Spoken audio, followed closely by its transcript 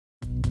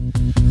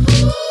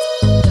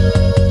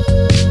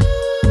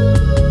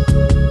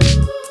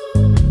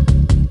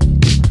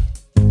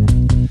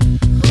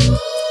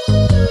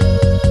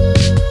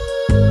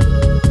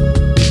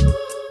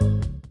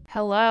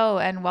Hello,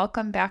 and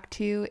welcome back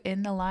to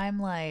In The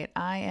Lymelight.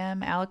 I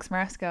am Alex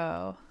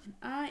Moresco.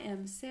 I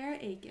am Sarah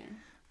Aiken.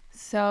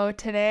 So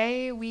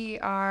today we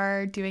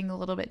are doing a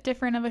little bit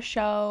different of a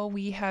show.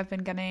 We have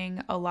been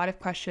getting a lot of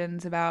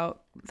questions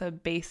about the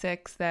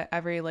basics that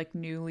every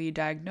newly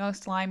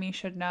diagnosed Lymie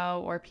should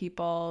know, or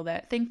people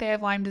that think they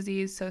have Lyme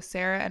disease. So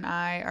Sarah and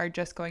I are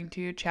just going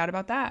to chat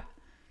about that.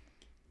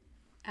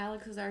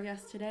 Alex is our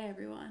guest today,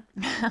 everyone.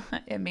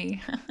 And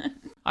me.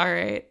 All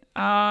right.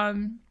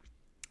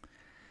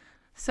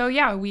 So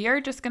yeah, we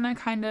are just going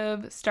to kind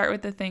of start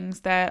with the things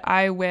that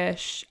I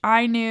wish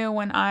I knew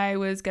when I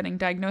was getting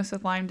diagnosed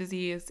with Lyme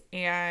disease,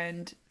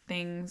 and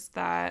things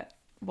that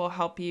will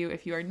help you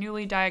if you are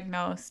newly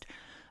diagnosed.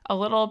 A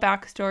little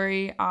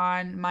backstory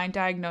on my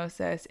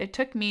diagnosis. It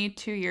took me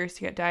 2 years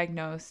to get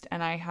diagnosed,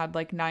 and I had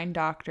 8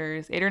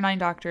 or 9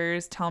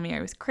 doctors tell me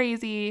I was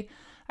crazy.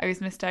 I was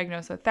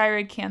misdiagnosed with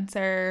thyroid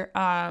cancer.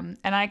 And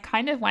I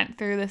kind of went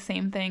through the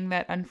same thing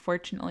that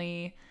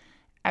unfortunately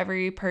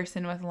every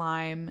person with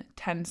Lyme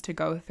tends to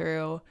go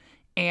through.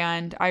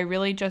 And I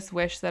really just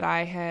wish that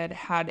I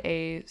had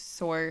a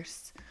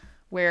source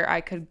where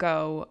I could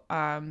go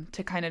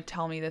to kind of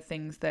tell me the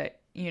things that,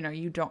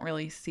 you don't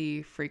really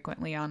see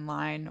frequently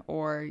online,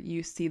 or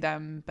you see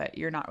them, but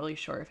you're not really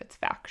sure if it's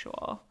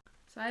factual.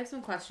 So I have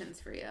some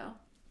questions for you.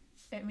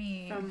 Hit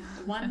me. From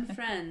one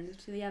friend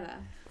to the other.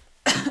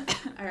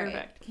 All right.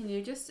 Perfect. Can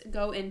you just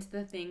go into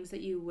the things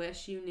that you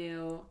wish you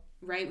knew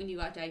right when you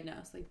got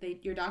diagnosed?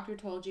 Your doctor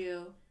told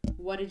you.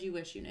 What did you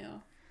wish you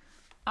knew?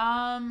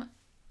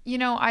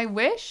 I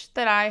wish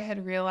that I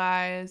had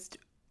realized,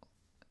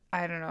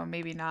 I don't know,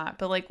 maybe not,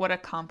 but what a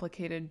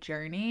complicated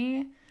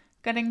journey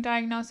getting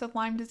diagnosed with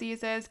Lyme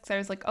disease is. Because I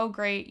was like, oh,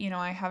 great,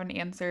 I have an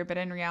answer. But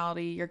in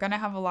reality, you're going to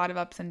have a lot of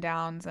ups and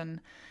downs,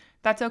 and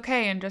that's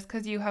okay. And just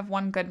because you have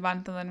one good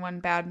month and then one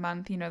bad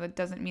month, that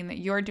doesn't mean that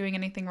you're doing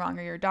anything wrong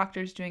or your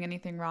doctor's doing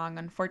anything wrong.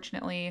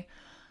 Unfortunately,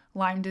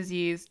 Lyme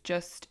disease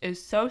just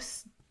is so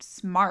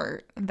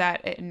smart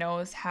that it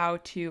knows how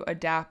to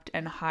adapt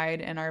and hide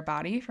in our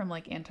body from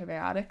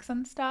antibiotics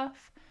and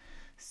stuff.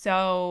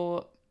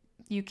 So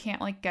you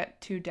can't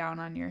get too down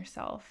on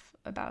yourself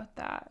about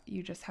that.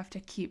 You just have to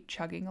keep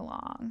chugging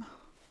along.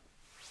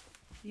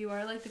 You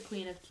are the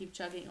queen of keep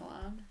chugging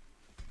along.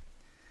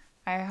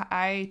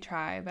 I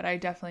try, but I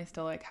definitely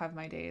still have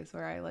my days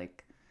where I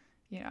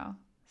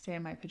stay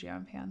in my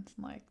pajama pants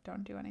and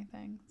don't do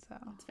anything. So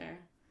that's fair.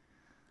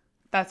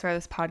 That's where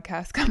this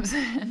podcast comes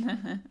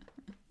in.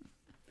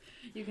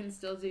 You can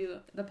still do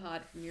the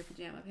pod from your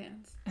pajama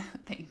pants.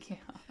 Thank you.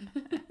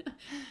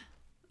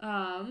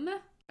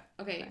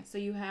 Okay, so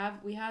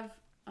we have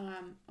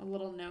a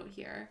little note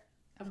here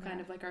of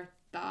kind of our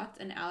thoughts,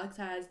 and Alex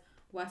has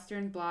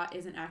Western blot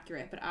isn't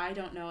accurate, but I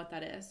don't know what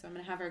that is, so I'm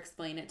going to have her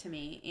explain it to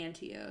me and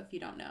to you if you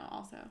don't know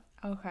also.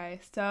 Okay,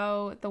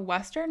 so the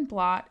Western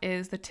blot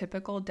is the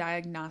typical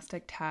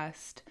diagnostic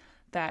test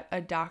that a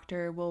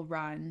doctor will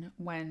run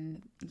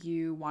when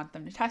you want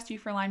them to test you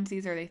for Lyme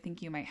disease, or they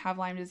think you might have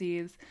Lyme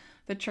disease.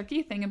 The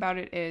tricky thing about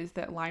it is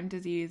that Lyme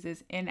disease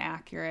is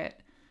inaccurate.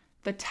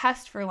 The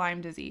test for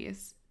Lyme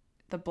disease,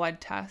 the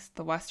blood test,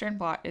 the Western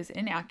blot, is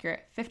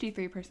inaccurate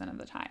 53% of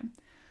the time.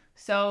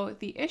 So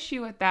the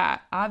issue with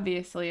that,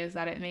 obviously, is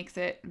that it makes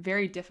it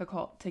very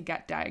difficult to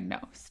get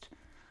diagnosed.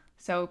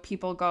 So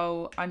people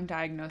go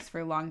undiagnosed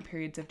for long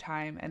periods of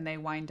time, and they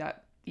wind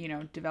up,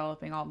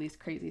 developing all these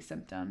crazy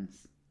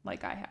symptoms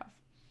like I have.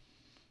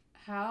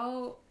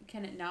 How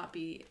can it not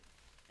be?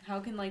 How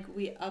can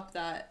we up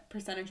that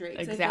percentage rate?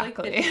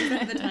 Exactly. I feel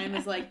 50% of the time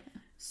is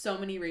so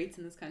many rates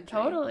in this country.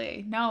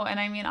 Totally. No,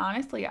 and I mean,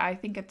 honestly, I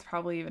think it's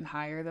probably even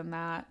higher than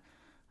that.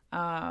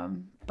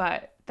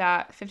 But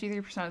that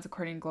 53% is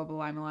according to Global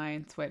Lyme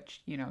Alliance,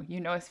 which,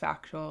 is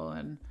factual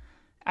and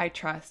I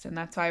trust. And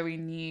that's why we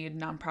need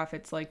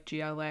nonprofits like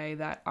GLA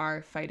that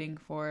are fighting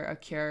for a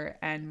cure,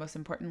 and most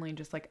importantly,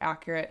 just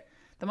accurate,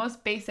 the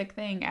most basic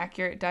thing,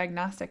 accurate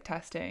diagnostic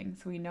testing,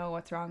 so we know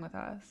what's wrong with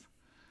us.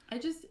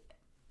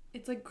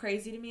 It's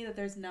crazy to me that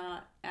there's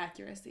not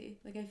accuracy.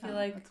 I feel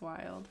that's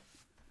wild.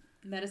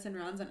 Medicine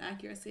runs on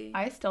accuracy.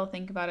 I still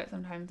think about it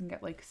sometimes and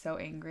get so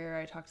angry, or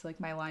I talk to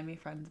my Lymie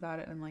friends about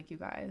it, and I'm like, you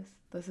guys,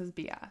 this is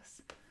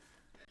BS.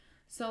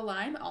 So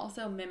Lyme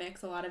also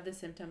mimics a lot of the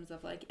symptoms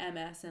of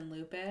MS and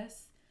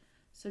lupus.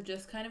 So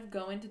just kind of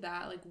go into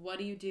that. What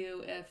do you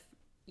do if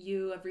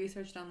you have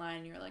researched online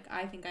and you're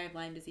I think I have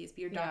Lyme disease, but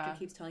your doctor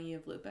keeps telling you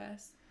have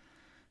lupus?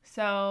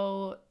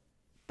 So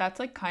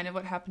that's kind of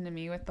what happened to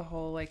me with the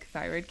whole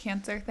thyroid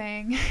cancer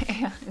thing.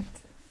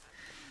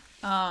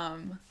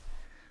 And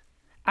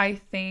I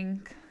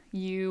think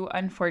you,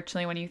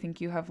 unfortunately, when you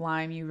think you have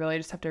Lyme, you really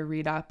just have to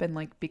read up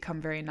and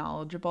become very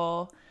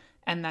knowledgeable.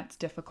 And that's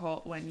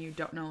difficult when you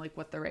don't know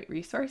what the right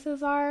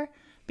resources are,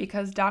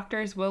 because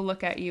doctors will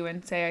look at you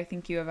and say, I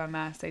think you have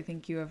MS, I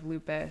think you have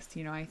lupus,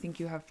 I think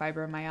you have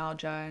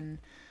fibromyalgia. And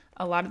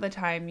a lot of the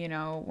time,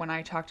 when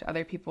I talk to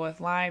other people with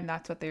Lyme,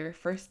 that's what they were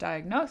first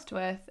diagnosed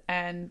with.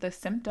 And the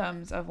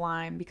symptoms of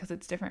Lyme, because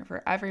it's different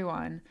for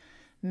everyone,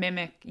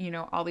 mimic,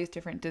 all these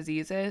different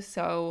diseases.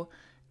 So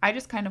I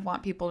just kind of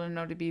want people to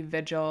know to be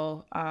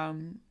vigilant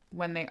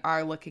when they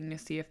are looking to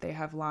see if they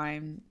have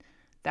Lyme,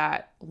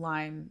 that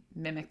Lyme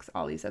mimics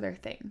all these other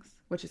things,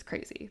 which is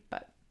crazy,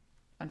 but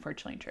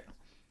unfortunately true.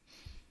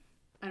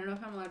 I don't know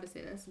if I'm allowed to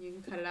say this, and you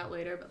can cut it out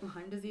later, but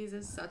Lyme disease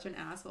is such an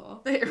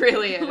asshole. It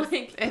really is.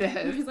 Like, it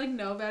is. There's like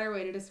no better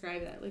way to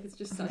describe it. Like, it's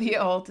just such the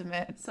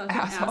ultimate such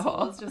asshole. An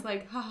asshole. It's just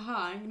like, ha ha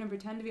ha, I'm gonna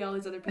pretend to be all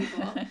these other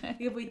people. Like,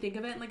 if we think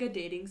of it in like a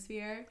dating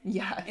sphere,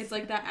 yes, it's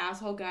like that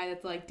asshole guy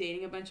that's like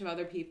dating a bunch of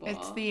other people.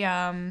 It's the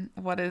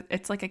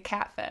it's like a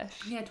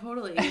catfish. Yeah,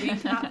 totally. You're being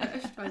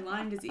catfished by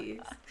Lyme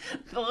disease.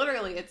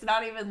 Literally, it's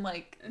not even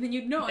like and then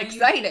you know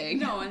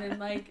exciting. And then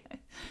like,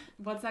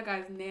 what's that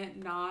guy's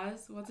name?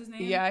 Nas? What's his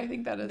name? Yeah, I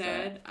think that is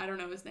Ned. it. I don't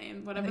know his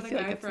name. Whatever I the feel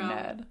guy like it's from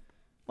Ned.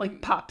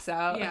 Like pops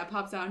out. Yeah,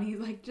 pops out and he's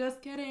like,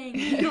 just kidding.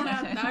 You don't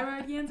have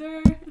thyroid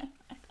cancer.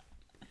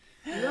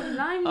 You have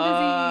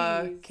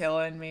Lyme disease.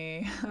 Killing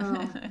me.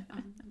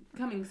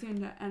 Coming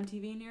soon to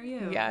MTV near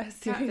you. Yeah,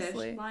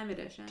 seriously. Catfish, Lyme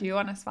edition. Do you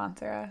want to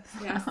sponsor us?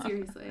 Yeah,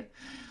 seriously.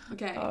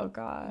 Okay. Oh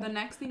God. The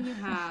next thing you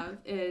have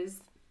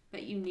is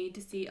that you need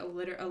to see a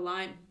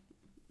Lyme.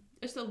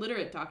 Just a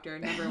literate doctor,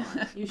 number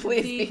one. You should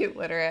Please be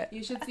literate.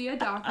 You should see a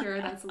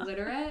doctor that's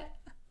literate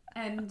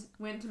and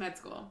went to med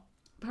school.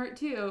 Part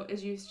 2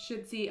 is you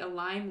should see a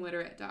Lyme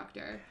literate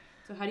doctor.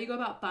 So how do you go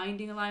about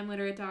finding a Lyme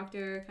literate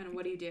doctor? Kind of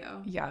what do you do?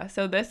 Yeah,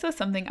 so this was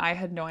something I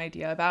had no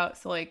idea about.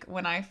 So like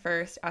when I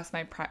first asked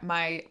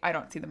my I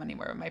don't see them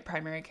anymore, but my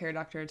primary care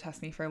doctor to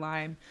test me for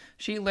Lyme,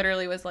 she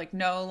literally was like,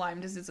 no,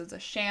 Lyme disease is a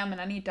sham,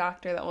 and any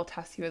doctor that will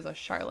test you is a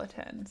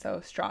charlatan.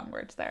 So strong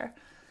words there,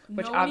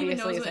 which no one obviously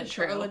even knows isn't what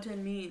true.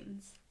 Charlatan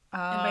means. And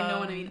by no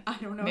one, I mean, I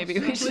don't know maybe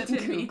what we should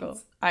charlatan Google.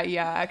 means.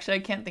 Yeah, actually, I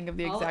can't think of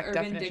the exact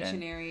Urban definition.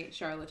 Dictionary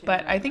charlatan.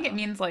 But right I think now. it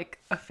means like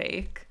a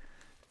fake.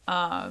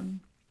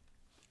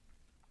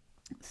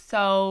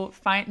 So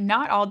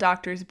not all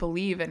doctors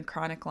believe in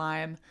chronic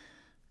Lyme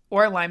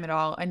or Lyme at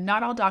all, and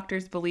not all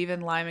doctors believe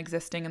in Lyme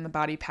existing in the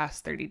body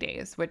past 30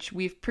 days, which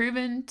we've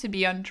proven to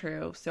be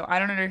untrue. So I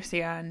don't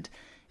understand.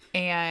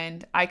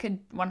 And I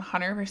could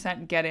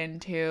 100% get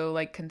into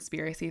like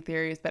conspiracy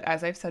theories, but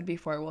as I've said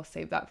before, we'll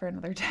save that for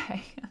another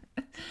day.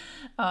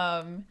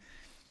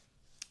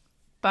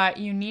 But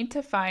you need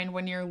to find,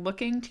 when you're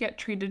looking to get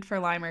treated for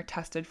Lyme or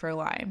tested for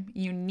Lyme,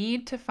 you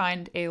need to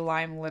find a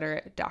Lyme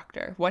literate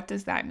doctor. What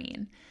does that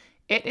mean?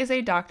 It is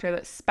a doctor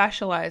that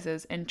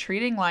specializes in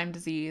treating Lyme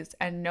disease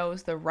and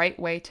knows the right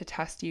way to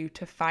test you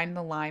to find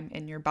the Lyme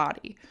in your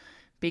body.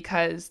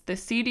 Because the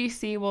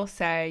CDC will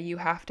say you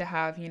have to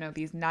have,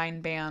 these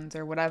 9 bands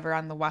or whatever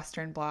on the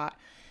Western blot.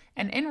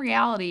 And in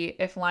reality,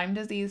 if Lyme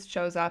disease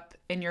shows up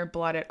in your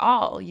blood at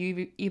all,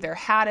 you've either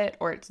had it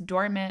or it's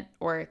dormant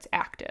or it's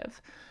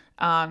active.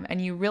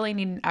 And you really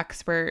need an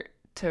expert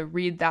to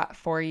read that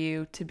for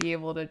you to be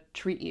able to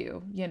treat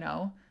you,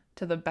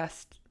 to the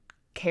best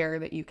care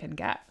that you can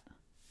get.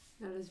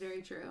 That is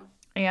very true.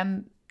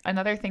 And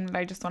another thing that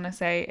I just want to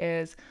say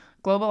is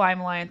Global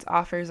Lyme Alliance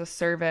offers a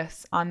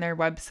service on their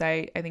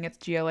website. I think it's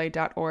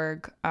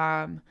gla.org.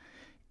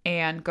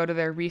 And go to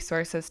their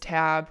resources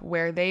tab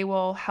where they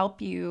will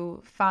help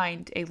you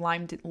find a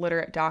Lyme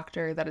literate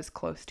doctor that is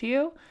close to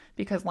you,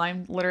 because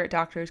Lyme literate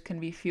doctors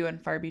can be few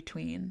and far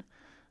between.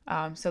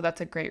 So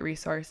that's a great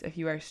resource if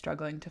you are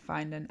struggling to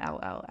find an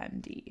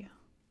LLMD.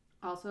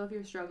 Also, if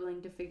you're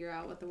struggling to figure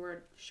out what the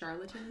word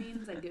charlatan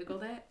means, I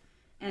Googled it.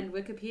 And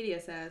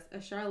Wikipedia says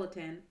a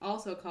charlatan,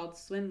 also called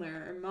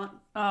swindler or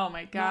oh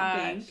my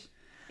gosh,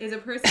 is a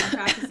person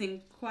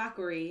practicing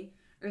quackery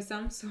or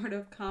some sort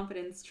of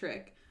confidence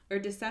trick or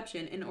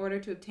deception in order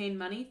to obtain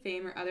money,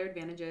 fame, or other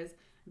advantages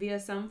via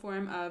some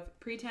form of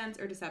pretense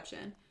or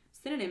deception.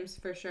 Synonyms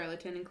for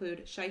charlatan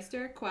include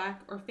shyster,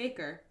 quack, or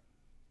faker.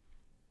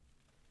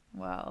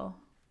 Well.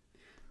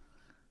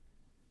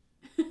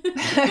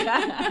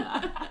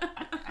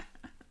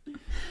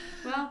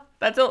 Well,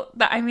 that's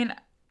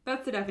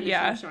the definition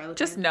yeah, of charlatan.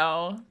 Just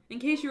know. In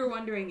case you were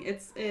wondering,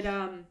 it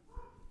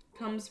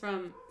comes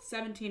from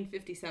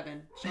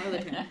 1757,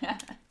 charlatan.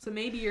 So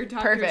maybe your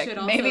doctor Perfect. should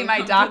also maybe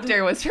my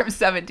doctor was from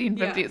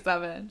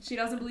 1757. Yeah. She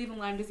doesn't believe in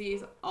Lyme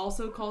disease,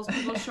 also calls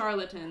people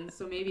charlatans,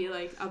 so maybe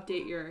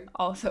update your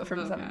also from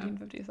vocab.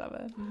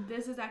 1757.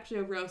 This is actually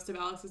a roast of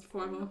Alex's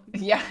former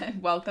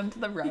welcome to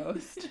the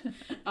roast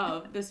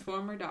of this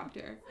former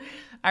doctor.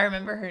 I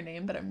remember her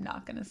name, but I'm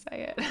not gonna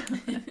say it.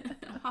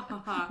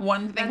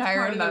 One thing That's I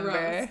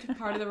remember.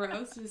 Part of the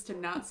roast is to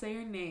not say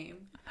her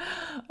name.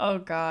 Oh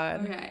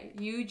God. Okay,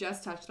 you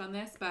just touched on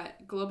this,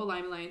 but Global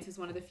Lyme Alliance is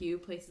one of the few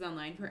places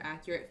online for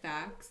accurate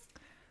facts.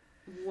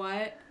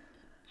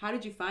 How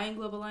did you find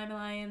Global Lyme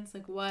Alliance?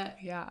 What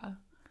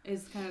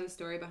is kind of the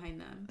story behind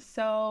them?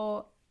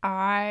 So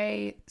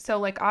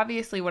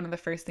obviously one of the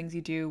first things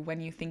you do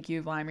when you think you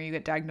have Lyme or you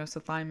get diagnosed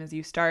with Lyme is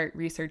you start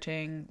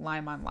researching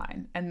Lyme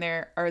online. And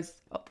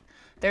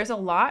there's a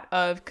lot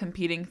of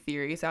competing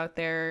theories out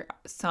there.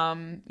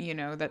 Some,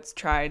 that's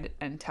tried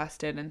and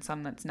tested and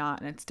some that's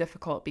not. And it's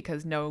difficult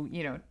because no,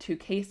 2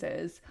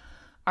 cases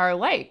are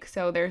alike.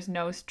 So there's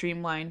no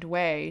streamlined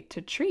way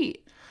to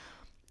treat.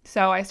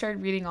 So I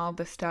started reading all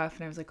this stuff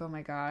and I was like, oh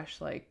my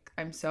gosh,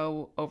 I'm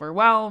so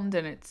overwhelmed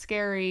and it's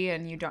scary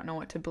and you don't know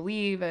what to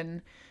believe.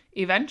 And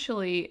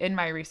eventually in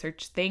my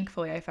research,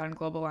 thankfully, I found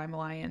Global Lyme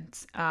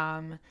Alliance.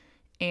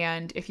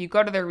 And if you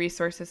go to their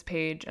resources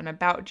page and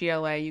about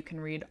GLA, you can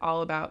read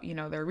all about,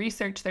 their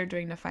research they're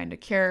doing to find a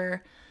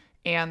cure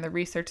and the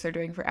research they're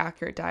doing for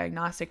accurate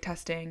diagnostic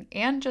testing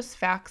and just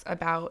facts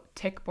about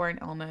tick-borne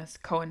illness,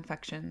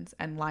 co-infections,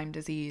 and Lyme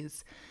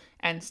disease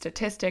and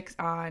statistics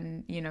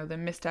on, the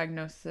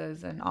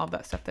misdiagnoses and all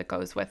that stuff that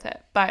goes with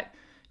it. But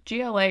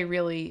GLA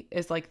really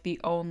is like the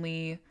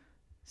only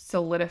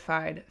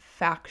solidified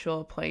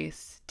factual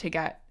place to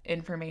get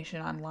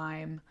information on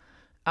Lyme,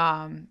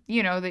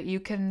 that you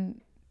can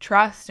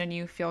trust and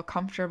you feel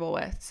comfortable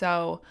with.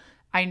 So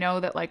I know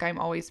that like I'm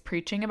always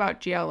preaching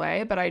about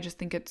GLA, but I just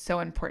think it's so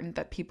important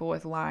that people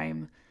with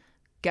Lyme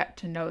get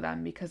to know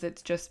them because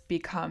it's just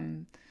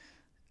become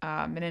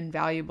an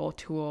invaluable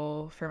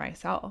tool for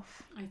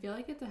myself. I feel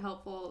like it's a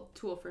helpful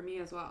tool for me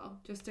as well,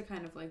 just to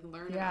kind of like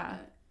learn about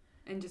it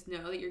and just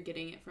know that you're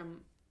getting it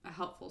from a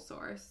helpful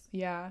source.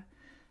 Yeah.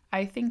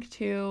 I think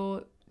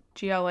too,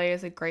 GLA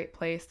is a great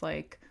place.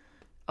 Like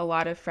a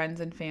lot of friends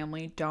and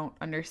family don't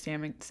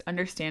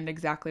understand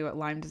exactly what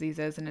Lyme disease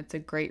is, and it's a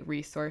great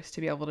resource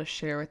to be able to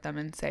share with them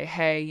and say,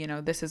 hey,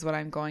 this is what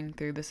I'm going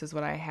through, this is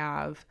what I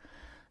have,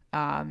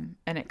 and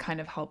it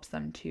kind of helps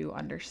them to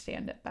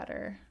understand it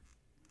better.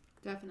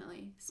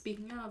 Definitely.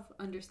 Speaking of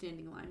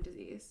understanding Lyme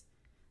disease,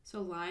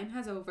 so Lyme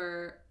has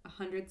over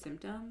 100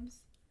 symptoms.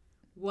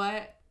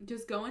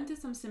 Just go into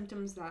some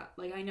symptoms that,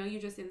 like, I know you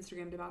just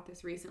Instagrammed about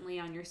this recently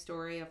on your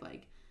story of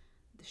like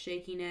the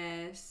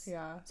shakiness.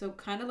 Yeah. So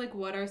kind of like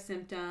what are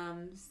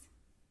symptoms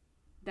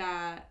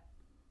that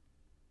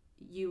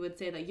you would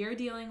say that you're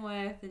dealing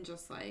with, and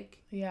just like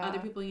other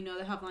people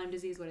that have Lyme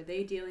disease, what are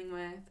they dealing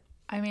with?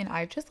 I mean,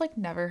 I've just like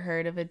never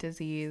heard of a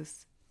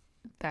disease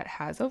that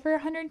has over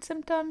 100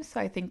 symptoms. So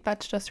I think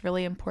that's just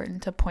really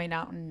important to point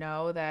out and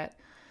know that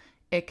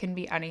it can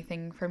be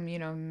anything from,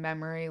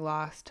 memory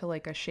loss to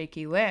like a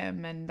shaky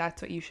limb. And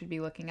that's what you should be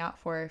looking out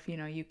for if,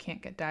 you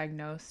can't get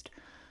diagnosed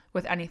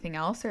with anything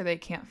else or they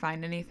can't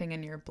find anything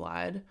in your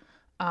blood,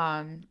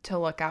 to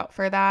look out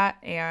for that.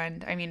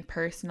 And I mean,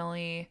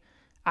 personally,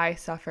 I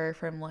suffer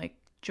from like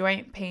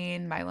joint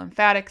pain. My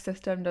lymphatic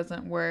system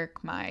doesn't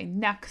work. My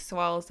neck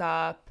swells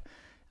up.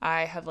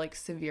 I have like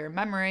severe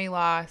memory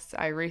loss.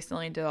 I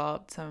recently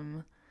developed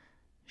some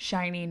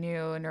shiny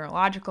new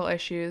neurological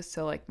issues.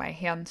 So like my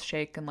hands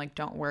shake and like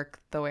don't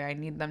work the way I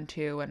need them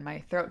to, and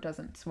my throat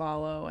doesn't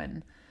swallow.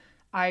 And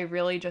I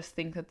really just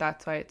think that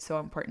that's why it's so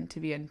important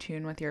to be in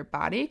tune with your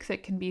body, because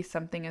it can be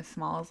something as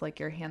small as like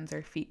your hands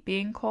or feet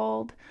being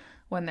cold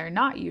when they're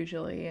not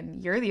usually.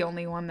 And you're the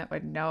only one that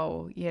would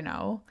know,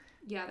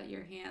 Yeah, that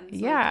your hands.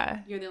 Yeah.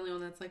 Like, you're the only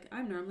one that's like,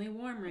 I'm normally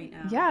warm right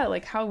now. Yeah,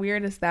 like how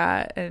weird is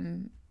that?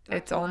 And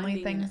that's it's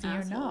only things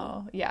you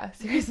know. Yeah,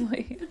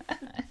 seriously.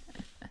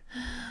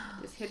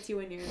 Just hits you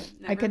when you're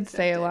never I could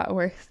say accepted. a lot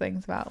worse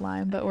things about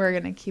Lyme, but we're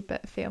going to keep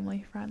it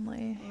family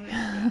friendly.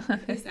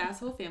 This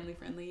asshole family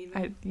friendly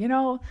even.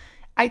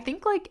 I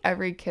think like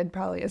every kid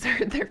probably has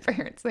heard their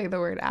parents say the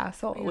word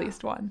asshole at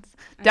least once.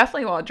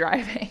 Definitely while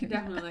driving.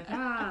 Definitely like,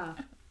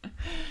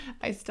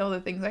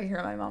 The things I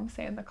hear my mom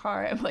say in the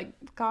car, I'm like,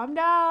 calm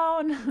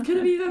down. It's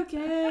gonna be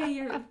okay.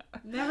 You're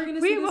never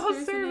gonna see this person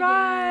will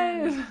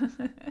survive.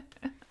 Again.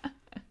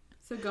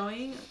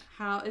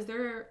 So is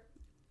there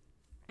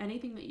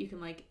anything that you can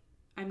like,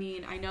 I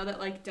mean, I know that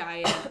like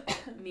diet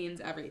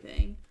means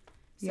everything.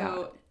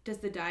 So does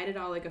the diet at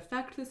all like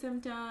affect the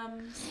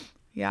symptoms?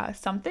 Yeah,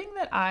 something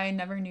that I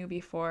never knew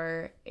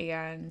before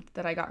and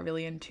that I got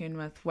really in tune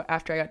with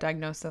after I got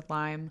diagnosed with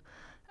Lyme,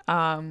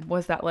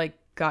 was that like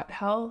gut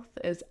health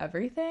is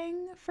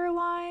everything for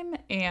Lyme,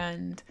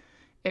 and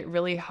it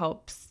really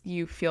helps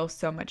you feel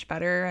so much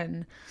better.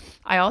 And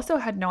I also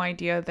had no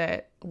idea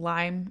that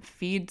Lyme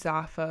feeds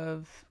off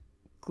of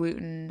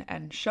gluten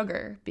and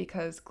sugar,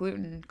 because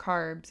gluten,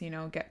 carbs,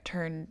 get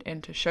turned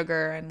into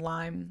sugar, and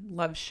Lyme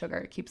loves sugar.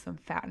 It keeps them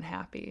fat and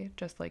happy,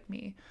 just like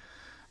me.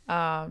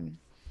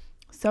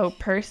 So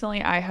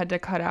personally, I had to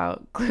cut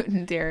out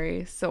gluten,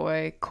 dairy,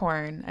 soy,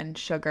 corn, and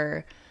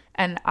sugar.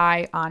 And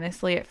I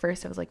honestly, at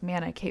first I was like,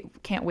 man, I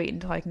can't wait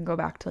until I can go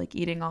back to like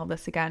eating all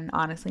this again.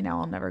 Honestly, now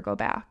I'll never go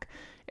back.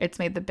 It's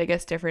made the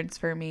biggest difference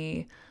for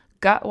me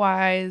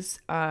gut-wise,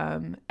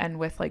 and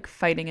with like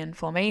fighting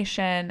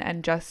inflammation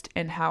and just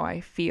in how I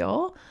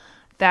feel,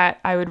 that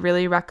I would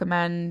really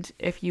recommend,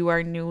 if you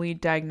are newly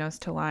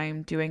diagnosed to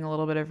Lyme, doing a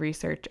little bit of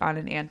research on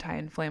an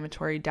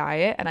anti-inflammatory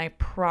diet. And I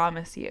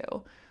promise you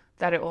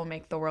that it will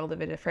make the world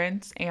of a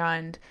difference.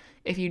 And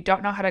if you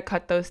don't know how to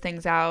cut those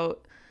things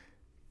out,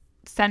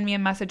 send me a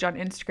message on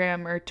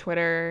Instagram or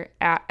Twitter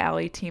at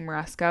Alex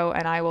Moresco,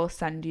 and I will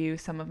send you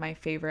some of my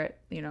favorite,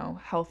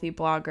 healthy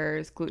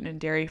bloggers, gluten and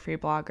dairy-free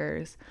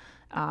bloggers.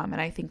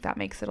 And I think that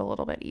makes it a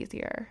little bit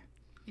easier.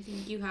 I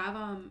think you have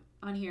on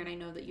here, and I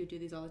know that you do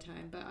these all the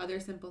time, but other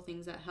simple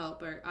things that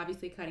help are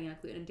obviously cutting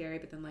out gluten and dairy,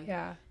 but then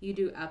you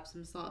do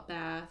Epsom salt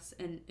baths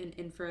and an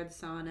infrared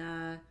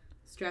sauna,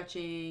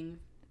 stretching,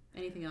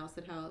 anything else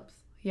that helps?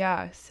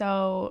 Yeah,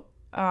 so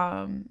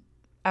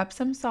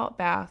Epsom salt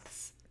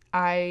baths,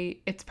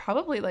 it's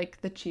probably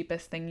like the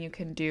cheapest thing you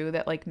can do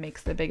that like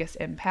makes the biggest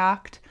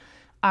impact.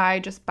 I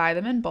just buy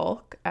them in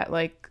bulk at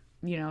like,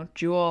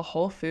 Jewel,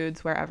 Whole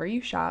Foods, wherever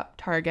you shop,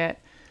 Target,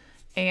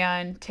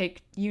 and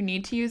you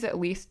need to use at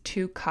least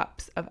 2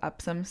 cups of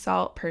Epsom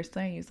salt.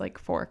 Personally, I use like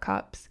 4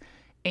 cups,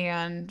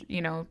 and,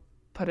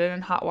 put it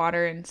in hot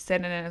water and sit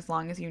in it as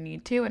long as you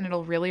need to, and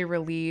it'll really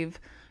relieve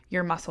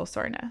your muscle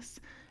soreness.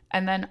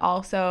 And then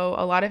also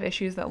a lot of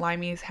issues that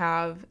Lymies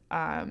have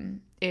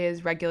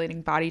is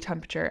regulating body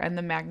temperature, and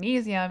the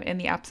magnesium in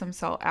the Epsom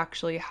salt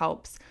actually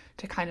helps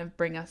to kind of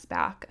bring us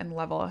back and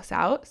level us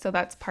out. So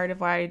that's part of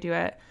why I do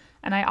it.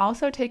 And I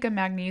also take a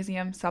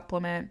magnesium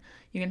supplement.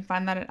 You can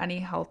find that at any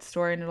health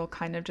store, and it'll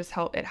kind of just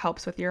help. It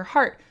helps with your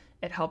heart.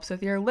 It helps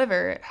with your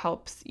liver. It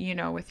helps,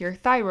 with your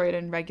thyroid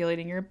and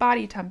regulating your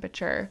body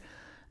temperature.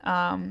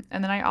 And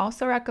then I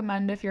also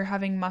recommend, if you're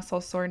having muscle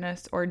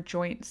soreness or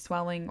joint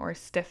swelling or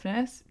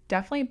stiffness,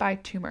 definitely buy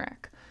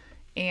turmeric.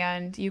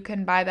 And you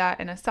can buy that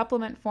in a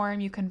supplement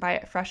form. You can buy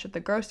it fresh at the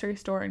grocery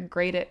store and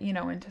grate it,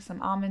 into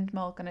some almond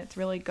milk, and it's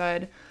really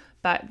good.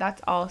 But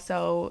that's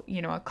also,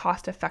 a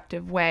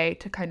cost-effective way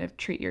to kind of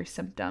treat your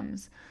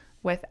symptoms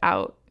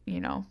without,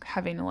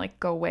 having to like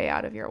go way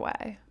out of your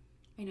way.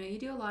 I know you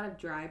do a lot of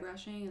dry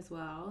brushing as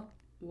well.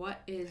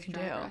 What is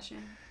dry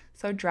brushing?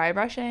 So dry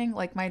brushing,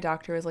 like my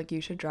doctor was like,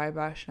 you should dry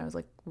brush. And I was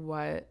like,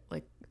 what?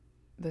 Like,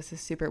 this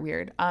is super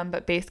weird.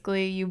 But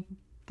basically you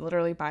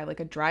literally buy like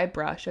a dry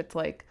brush. It's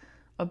like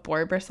a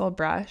boar bristle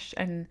brush,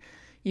 and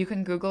you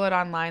can Google it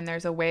online.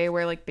 There's a way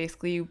where like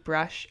basically you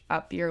brush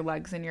up your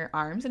legs and your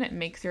arms, and it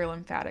makes your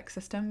lymphatic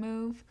system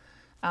move.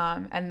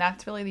 And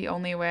that's really the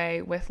only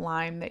way with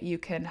Lyme that you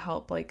can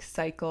help like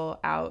cycle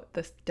out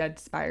the dead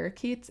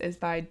spirochetes, is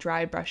by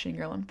dry brushing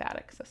your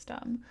lymphatic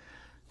system.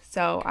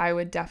 So I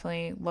would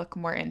definitely look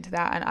more into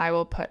that, and I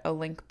will put a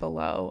link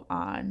below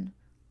on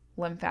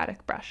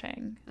lymphatic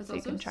brushing, so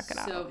you can check it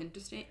out. So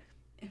interesting.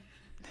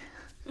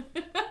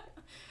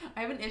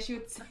 I have an issue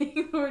with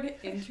saying the word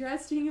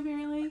interesting,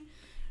 apparently.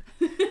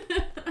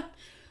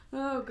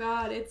 Oh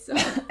God, it's so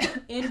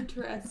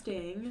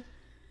interesting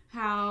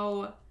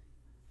how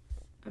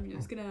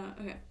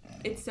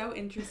it's so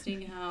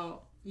interesting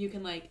how you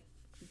can like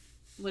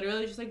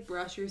literally just like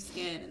brush your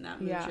skin and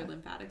that moves your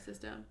lymphatic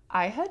system.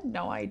 I had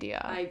no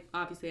idea. I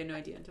obviously had no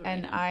idea until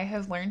and right now. I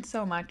have learned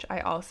so much.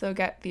 I also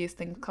get these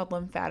things called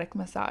lymphatic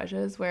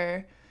massages,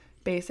 where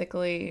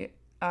basically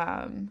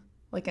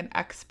like an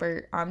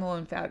expert on the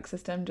lymphatic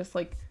system just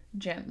like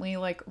gently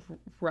like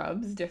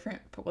rubs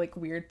different like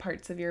weird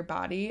parts of your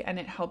body, and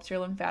it helps your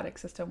lymphatic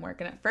system work.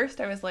 And at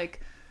first I was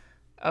like,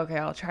 okay,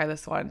 I'll try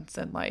this once,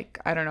 and like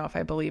I don't know if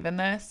I believe in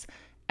this.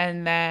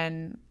 And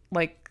then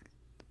like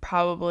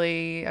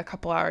probably a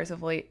couple hours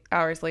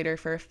later,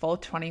 for a full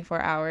 24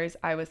 hours,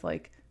 I was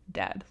like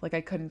dead. Like I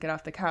couldn't get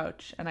off the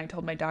couch, and I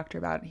told my doctor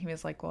about it, and he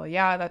was like, well,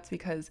 yeah, that's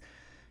because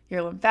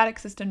your lymphatic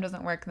system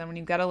doesn't work. And then when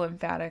you get a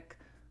lymphatic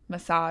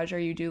massage or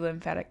you do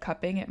lymphatic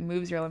cupping, it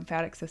moves your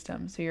lymphatic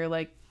system, so you're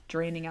like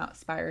draining out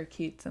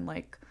spirochetes and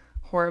like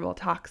horrible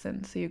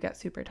toxins, so you get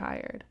super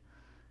tired.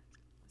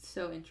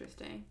 So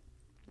interesting.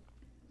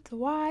 It's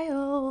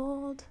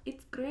wild.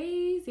 It's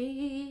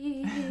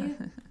crazy.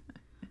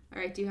 All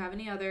right, do you have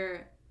any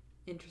other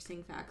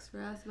interesting facts for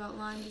us about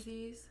Lyme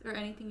disease, or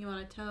anything you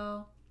want to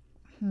tell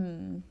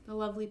the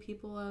lovely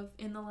people of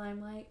In The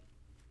Lymelight?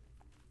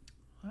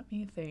 Let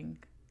me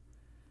think.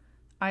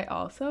 I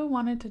also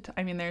wanted to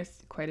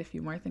there's quite a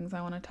few more things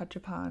I want to touch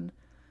upon.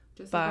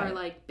 Just our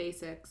like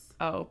basics.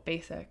 Oh,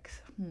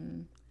 basics.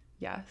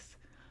 Yes.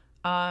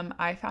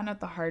 I found out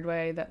the hard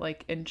way that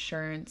like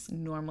insurance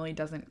normally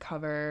doesn't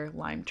cover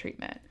Lyme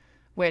treatment,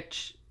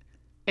 which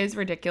is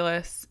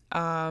ridiculous.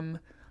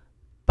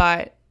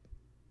 But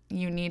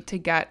you need to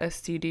get a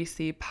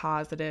CDC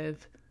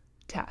positive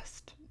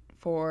test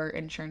for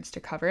insurance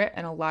to cover it,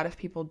 and a lot of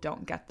people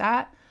don't get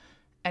that.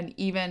 And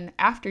even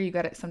after you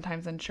get it,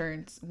 sometimes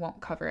insurance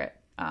won't cover it.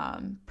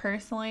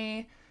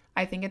 Personally,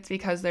 I think it's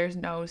because there's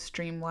no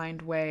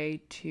streamlined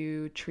way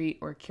to treat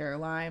or cure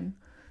Lyme.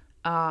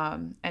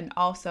 And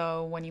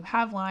also, when you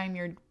have Lyme,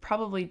 you're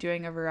probably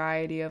doing a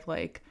variety of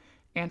like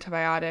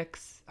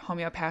antibiotics,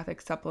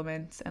 homeopathic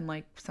supplements, and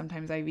like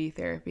sometimes IV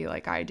therapy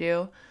like I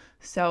do.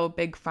 So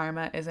big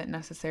pharma isn't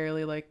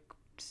necessarily like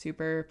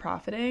super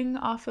profiting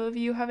off of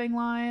you having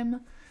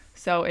Lyme.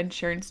 So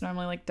insurance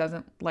normally like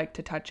doesn't like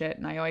to touch it.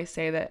 And I always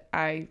say that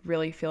I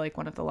really feel like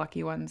one of the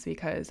lucky ones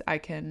because I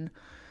can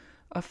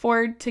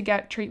afford to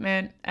get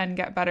treatment and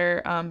get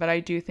better. But I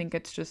do think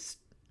it's just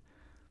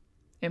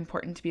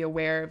important to be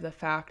aware of the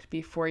fact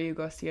before you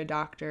go see a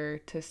doctor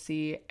to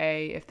see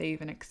if they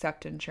even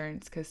accept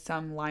insurance, because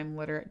some Lyme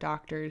literate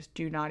doctors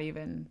do not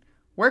even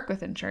work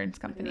with insurance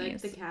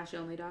companies. Like the cash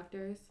only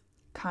doctors?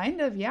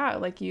 Kind of, yeah.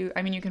 Like you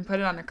can put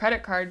it on a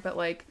credit card, but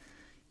like,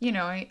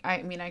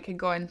 I could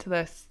go into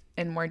this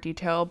in more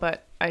detail,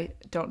 but I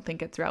don't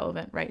think it's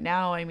relevant right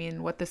now.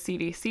 What the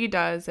CDC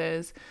does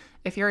is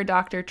if you're a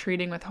doctor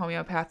treating with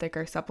homeopathic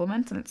or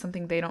supplements and it's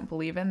something they don't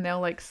believe in, they'll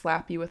like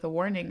slap you with a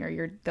warning,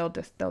 or they'll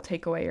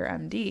take away your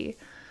MD.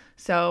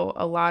 So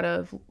a lot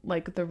of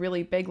like the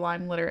really big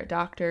Lyme literate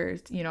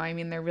doctors, you know, I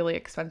mean, they're really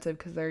expensive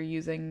because they're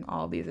using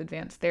all these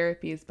advanced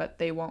therapies, but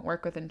they won't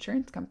work with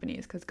insurance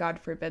companies because God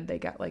forbid they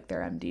get like their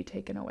MD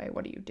taken away.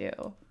 What do you do?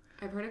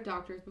 I've heard of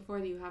doctors before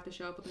that you have to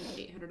show up with like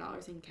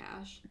 $800 in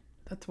cash.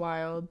 That's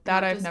wild.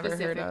 That I've never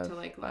heard of. Specific to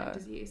like Lyme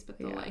disease, but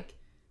they'll like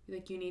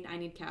I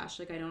need cash.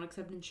 Like I don't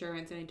accept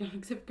insurance and I don't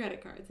accept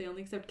credit cards. They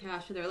only accept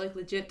cash. So they're like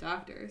legit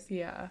doctors.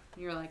 Yeah.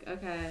 And you're like,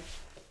 okay,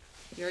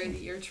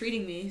 you're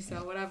treating me,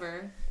 so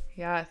whatever.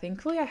 Yeah,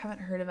 thankfully I haven't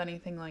heard of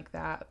anything like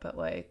that, but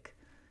like,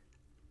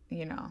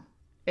 you know,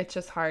 it's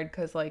just hard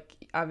because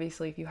like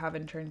obviously if you have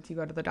insurance, you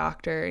go to the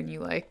doctor and you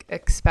like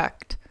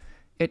expect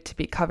it to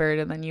be covered,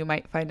 and then you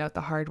might find out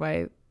the hard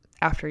way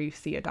after you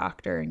see a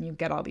doctor and you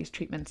get all these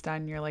treatments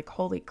done. You're like,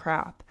 holy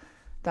crap,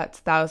 that's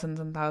thousands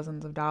and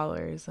thousands of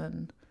dollars.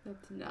 And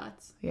that's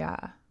nuts.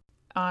 Yeah.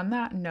 On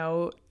the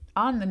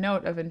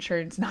note of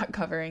insurance not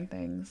covering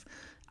things,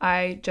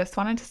 I just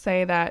wanted to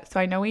say that, so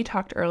I know we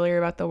talked earlier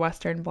about the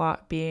Western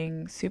blot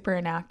being super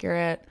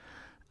inaccurate,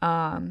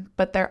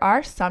 but there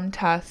are some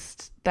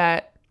tests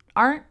that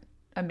aren't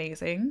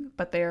amazing,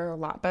 but they are a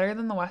lot better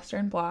than the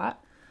Western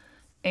blot.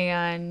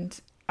 And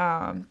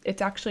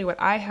it's actually what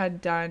I had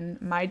done.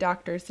 My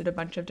doctors did a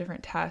bunch of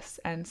different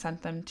tests and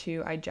sent them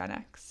to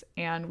IGeneX,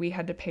 and we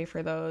had to pay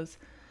for those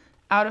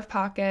out of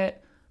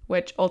pocket,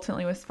 which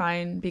ultimately was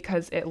fine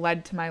because it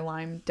led to my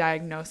Lyme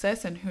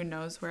diagnosis, and who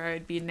knows where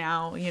I'd be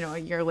now, you know, a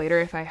year later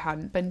if I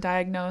hadn't been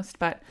diagnosed.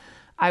 But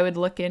I would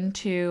look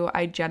into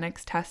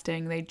IGeneX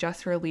testing. They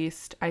just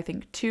released, I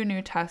think, 2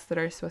 new tests that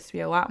are supposed to be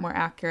a lot more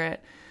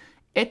accurate.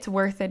 It's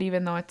worth it,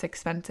 even though it's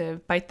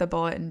expensive. Bite the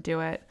bullet and do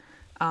it.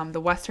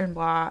 The Western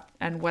blot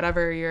and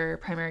whatever your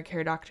primary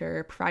care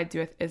doctor provides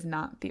you with is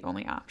not the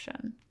only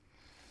option.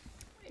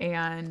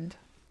 And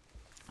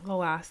the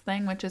last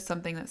thing, which is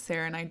something that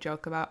Sarah and I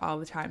joke about all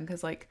the time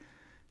because like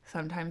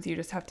sometimes you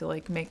just have to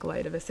like make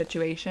light of a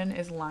situation,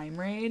 is Lyme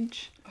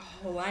rage.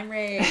 Oh, Lyme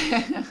rage.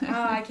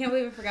 I can't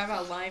believe I forgot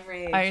about Lyme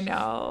rage. I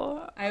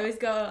know. I always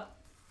go,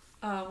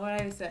 what do I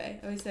always say?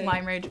 I always say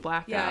Lyme rage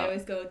blackout. Yeah, I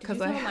always go, did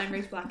you have a Lyme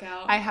rage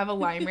blackout? I have a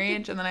Lyme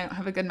rage and then I don't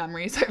have a good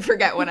memory, so I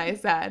forget what I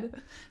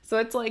said. So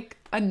it's like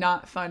a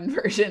not fun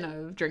version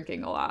of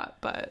drinking a lot,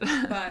 but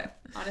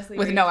honestly,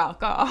 with no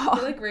alcohol. I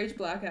feel like rage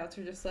blackouts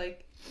are just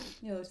like,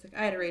 you know, it's like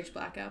I had a rage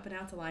blackout, but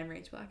now it's a Lyme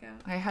rage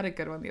blackout. I had a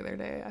good one the other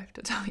day, I have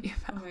to tell you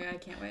about. Oh my God, I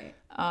can't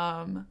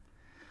wait.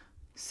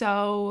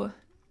 So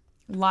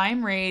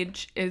Lyme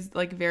rage is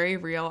like very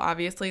real.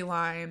 Obviously,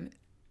 Lyme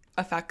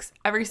affects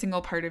every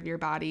single part of your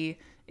body,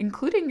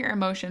 including your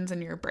emotions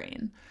and your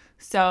brain.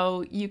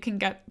 So you can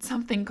get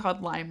something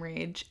called Lyme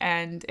rage,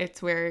 and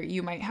it's where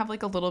you might have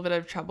like a little bit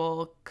of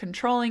trouble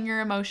controlling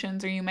your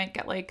emotions, or you might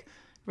get like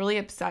really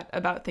upset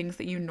about things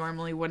that you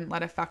normally wouldn't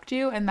let affect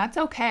you, and that's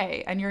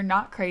okay. And you're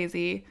not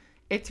crazy.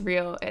 It's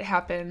real. It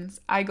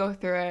happens. I go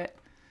through it.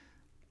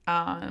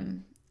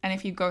 And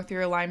if you go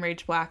through a Lyme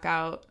rage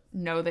blackout,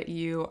 know that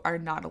you are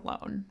not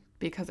alone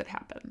because it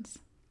happens.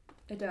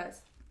 It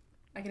does.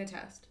 I can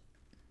attest.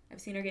 I've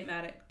seen her get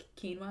mad at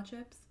quinoa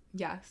chips.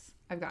 Yes,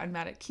 I've gotten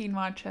mad at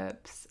quinoa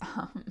chips.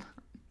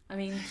 I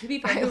mean, to be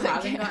fair, who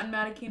hasn't gotten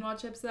mad at quinoa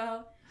chips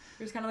though?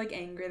 You're just kind of like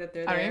angry that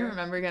they're there. I don't even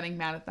remember getting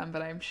mad at them,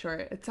 but I'm sure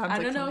it sounds like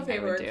I don't know if they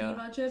were do.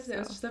 quinoa chips. So. It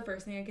was just the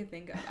first thing I could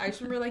think of. I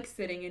just remember like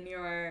sitting in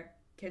your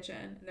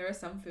kitchen and there was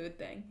some food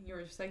thing. You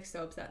were just like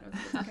so upset and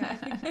I was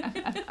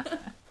like, okay.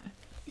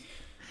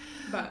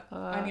 But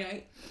I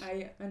mean,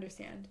 I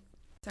understand.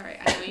 Sorry,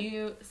 I know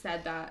you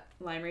said that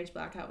Lyme rage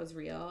blackout was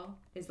real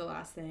is the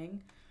last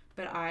thing,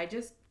 but I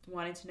just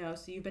wanted to know,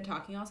 so you've been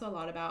talking also a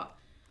lot about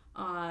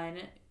on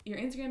your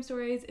Instagram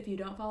stories. If you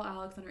don't follow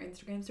Alex on her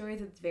Instagram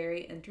stories, it's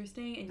very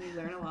interesting and you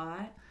learn a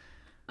lot.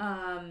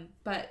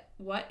 But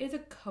what is a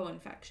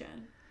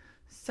co-infection?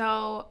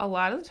 So a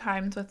lot of the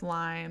times with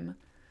Lyme,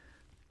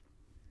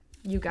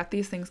 you get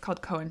these things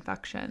called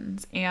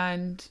co-infections.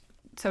 And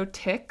so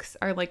ticks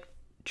are like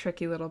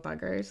tricky little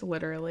buggers,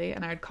 literally,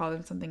 and I would call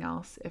them something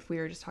else if we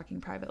were just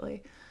talking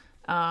privately.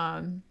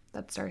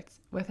 That starts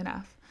with an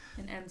F.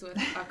 And ends with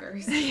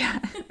fuckers. Yeah.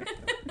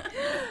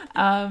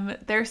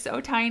 They're so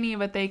tiny,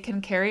 but they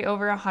can carry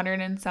over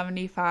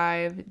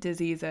 175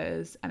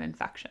 diseases and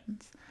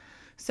infections.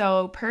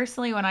 So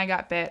personally, when I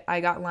got bit,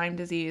 I got Lyme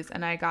disease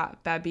and I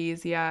got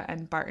Babesia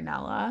and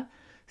Bartonella.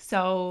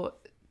 So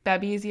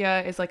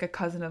Babesia is like a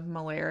cousin of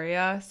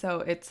malaria.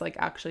 So it's like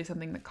actually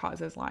something that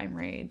causes Lyme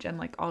rage and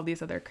like all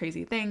these other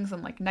crazy things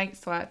and like night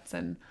sweats.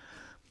 And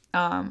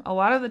a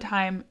lot of the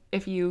time,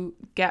 if you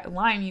get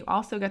Lyme, you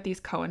also get these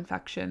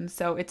co-infections.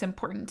 So it's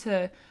important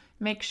to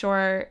make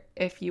sure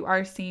if you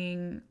are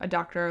seeing a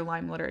doctor or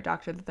Lyme literate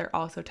doctor that they're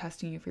also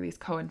testing you for these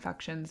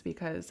co-infections,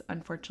 because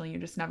unfortunately you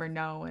just never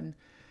know. And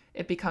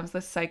it becomes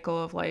this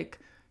cycle of like,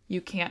 you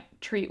can't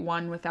treat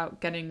one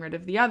without getting rid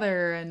of the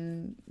other.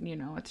 And, you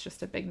know, it's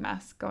just a big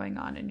mess going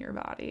on in your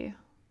body.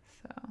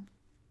 So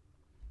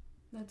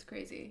that's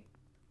crazy.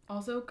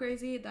 Also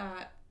crazy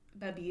that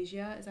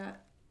Babesia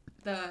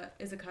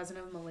is a cousin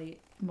of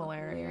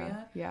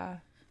malaria. Yeah.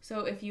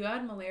 So if you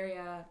had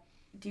malaria,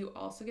 do you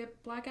also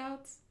get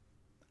blackouts?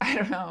 I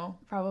don't know.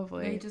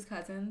 Probably. Maybe just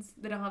cousins.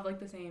 They don't have like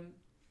the same.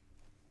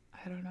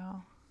 I don't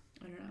know.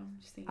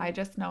 Just thinking. I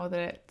just know that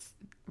it's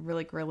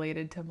really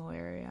related to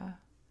malaria.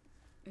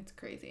 It's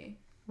crazy.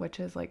 Which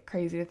is like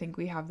crazy to think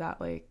we have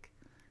that like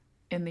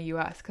in the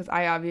U.S. because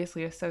I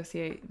obviously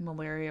associate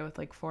malaria with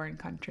like foreign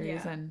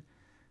countries, and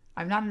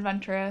I'm not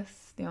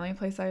adventurous. The only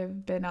place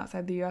I've been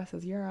outside the U.S.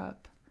 is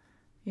Europe,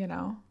 you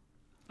know?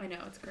 I know,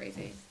 it's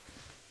crazy.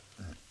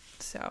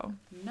 So.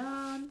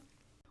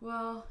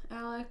 Well,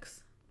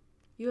 Alex,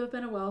 you have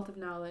been a wealth of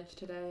knowledge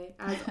today,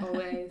 as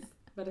always,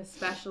 but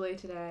especially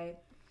today.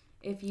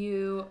 If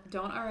you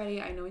don't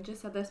already, I know we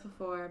just said this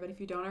before, but if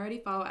you don't already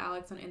follow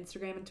Alex on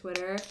Instagram and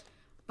Twitter,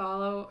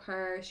 follow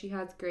her. She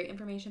has great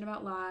information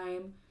about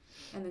Lyme,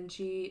 and then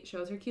she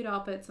shows her cute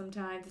outfits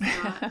sometimes.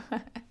 It's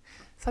not...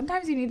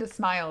 Sometimes you need to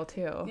smile,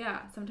 too.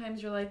 Yeah,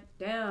 sometimes you're like,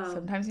 damn.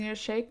 Sometimes you need to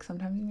shake,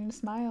 sometimes you need to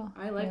smile.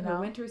 I like her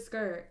winter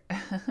skirt.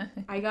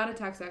 I got a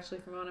text,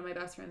 actually, from one of my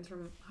best friends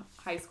from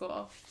high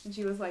school, and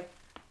she was like,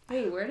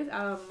 hey, where does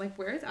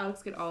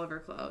Alex get all of her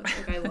clothes?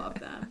 Like, I love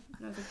them.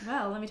 And I was like,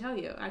 well, let me tell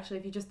you. Actually,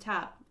 if you just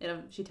tap,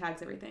 she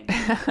tags everything.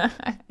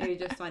 Maybe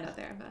just find out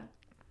there.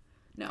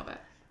 But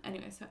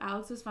anyway, so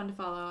Alex was fun to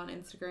follow on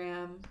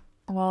Instagram.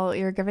 Well,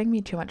 you're giving me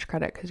too much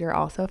credit because you're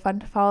also fun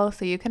to follow.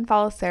 So you can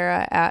follow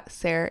Sarah at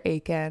Sarah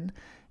Aiken,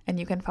 and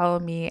you can follow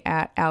me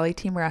at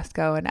Alex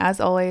Moresco. And as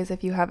always,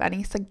 if you have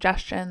any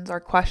suggestions or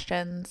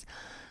questions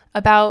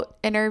about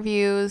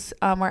interviews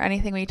or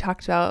anything we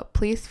talked about,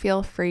 please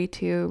feel free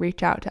to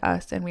reach out to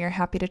us, and we are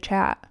happy to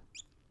chat.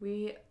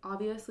 We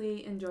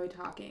obviously enjoy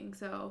talking,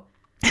 so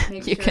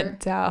make you can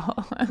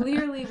tell.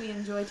 Clearly, we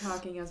enjoy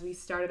talking as we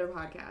started our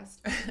podcast.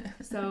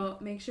 So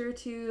make sure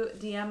to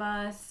DM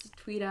us,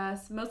 tweet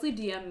us. Mostly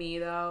DM me,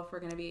 though, if we're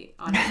going to be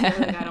honest.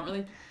 I don't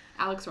really...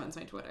 Alex runs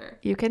my Twitter.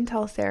 You can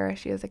tell Sarah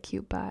she has a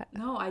cute butt.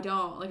 No, I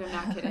don't. Like, I'm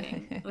not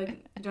kidding.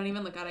 Like, don't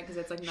even look at it because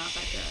it's, like, not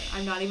that good.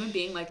 I'm not even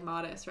being, like,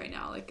 modest right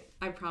now. Like,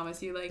 I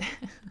promise you, like,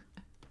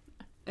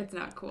 it's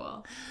not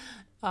cool.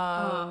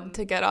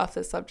 To get off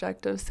the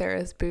subject of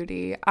Sarah's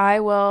booty, I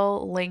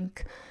will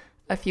link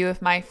a few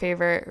of my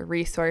favorite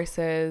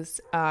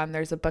resources.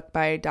 There's a book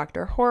by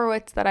Dr.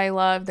 Horowitz that I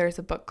love. There's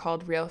a book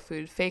called Real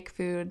Food, Fake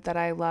Food that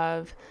I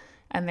love.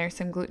 And there's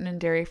some gluten and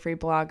dairy-free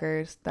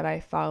bloggers that I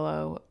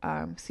follow.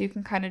 So you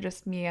can kind of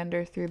just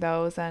meander through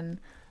those,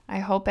 and I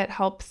hope it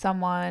helps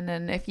someone.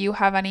 And if you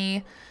have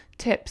any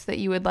tips that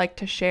you would like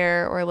to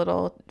share or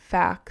little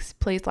facts,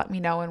 please let me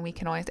know, and we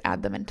can always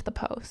add them into the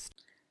post.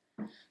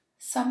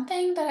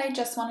 Something that I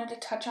just wanted to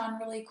touch on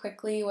really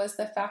quickly was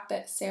the fact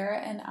that Sarah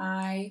and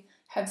I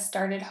have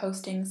started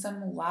hosting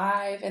some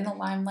live In The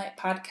Limelight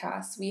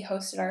podcasts. We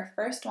hosted our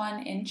first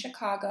one in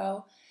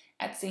Chicago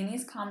at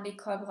Zany's Comedy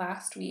Club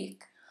last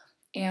week.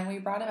 And we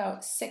brought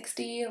about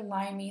 60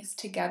 Lymies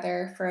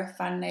together for a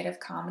fun night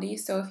of comedy.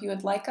 So if you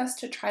would like us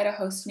to try to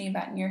host an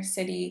event in your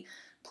city,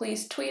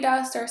 please tweet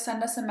us or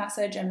send us a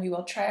message, and we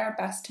will try our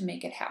best to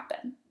make it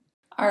happen.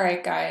 All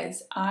right,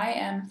 guys, I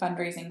am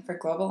fundraising for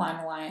Global Lyme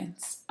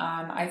Alliance.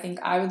 I think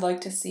I would like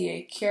to see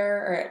a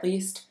cure, or at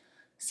least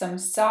some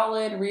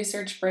solid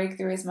research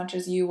breakthrough as much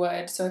as you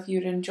would. So if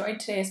you'd enjoyed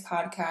today's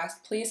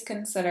podcast, please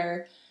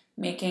consider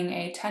making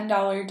a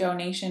 $10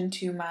 donation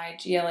to my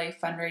GLA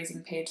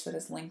fundraising page that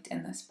is linked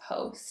in this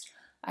post.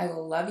 I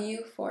will love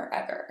you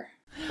forever.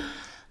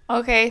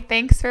 Okay,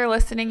 thanks for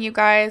listening, you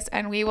guys,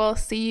 and we will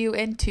see you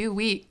in 2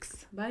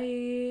 weeks.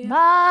 Bye.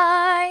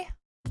 Bye.